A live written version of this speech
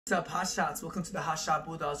What's up, Hot Shots? Welcome to the Hot Shot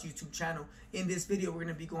Bulldogs YouTube channel. In this video, we're going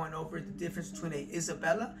to be going over the difference between a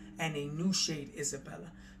Isabella and a new shade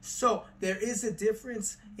Isabella. So there is a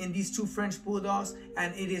difference in these two French Bulldogs,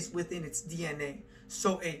 and it is within its DNA.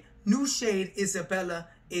 So a new shade Isabella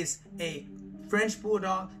is a French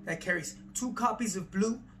Bulldog that carries 2 copies of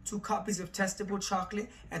blue, 2 copies of testable chocolate,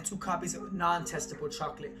 and 2 copies of non-testable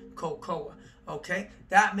chocolate, cocoa. Okay,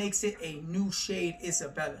 that makes it a new shade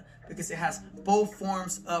Isabella because it has both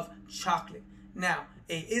forms of chocolate. Now,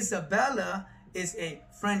 a Isabella is a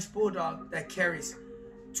French Bulldog that carries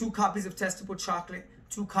 2 copies of testable chocolate,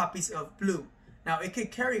 2 copies of blue. Now, it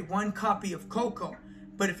could carry 1 copy of cocoa,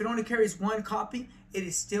 but if it only carries 1 copy, it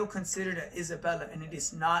is still considered an Isabella, and it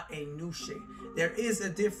is not a new shade. There is a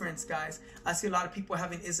difference, guys. I see a lot of people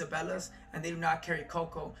having Isabellas, and they do not carry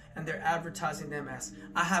cocoa, and they're advertising them as,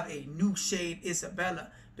 I have a new shade Isabella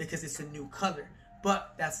because it's a new color.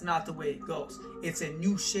 But that's not the way it goes. It's a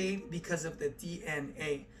new shade because of the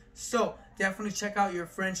DNA. So definitely check out your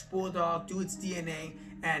French Bulldog, do its DNA,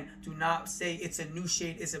 and do not say it's a new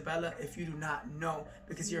shade Isabella if you do not know,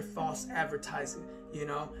 because you're false advertising, you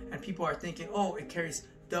know? And people are thinking, oh, it carries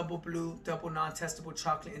double blue, double non-testable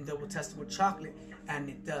chocolate, and double testable chocolate, and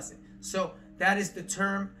it doesn't. So that is the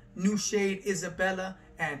term new shade Isabella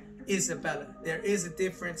and Isabella. There is a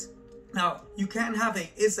difference. Now, you can have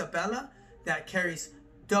a Isabella that carries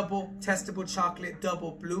double testable chocolate,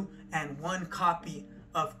 double blue, and 1 copy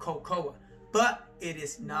of cocoa, but it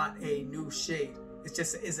is not a new shade. It's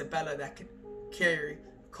just an Isabella that can carry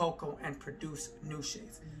cocoa and produce new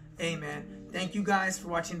shades. Amen. Thank you guys for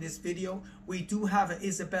watching this video. We do have an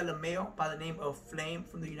Isabella male by the name of Flame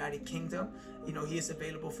from the United Kingdom. You know, he is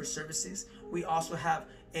available for services. We also have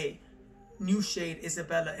a new shade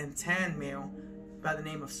Isabella and tan male by the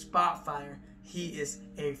name of Spotfire. He is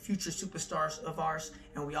a future superstar of ours.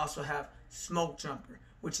 And we also have Smoke Jumper,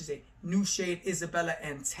 which is a new shade Isabella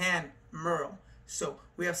and tan Merle. So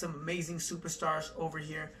we have some amazing superstars over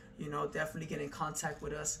here. You know, definitely get in contact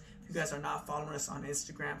with us. If you guys are not following us on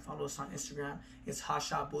Instagram, follow us on Instagram. It's Hot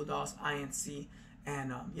Shot Bulldogs INC.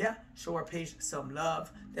 And yeah, show our page some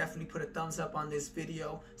love. Definitely put a thumbs up on this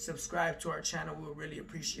video. Subscribe to our channel. We'll really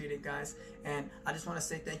appreciate it, guys. And I just want to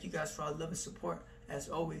say thank you guys for all the love and support. As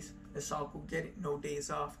always, let's all go get it. No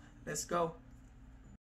days off. Let's go.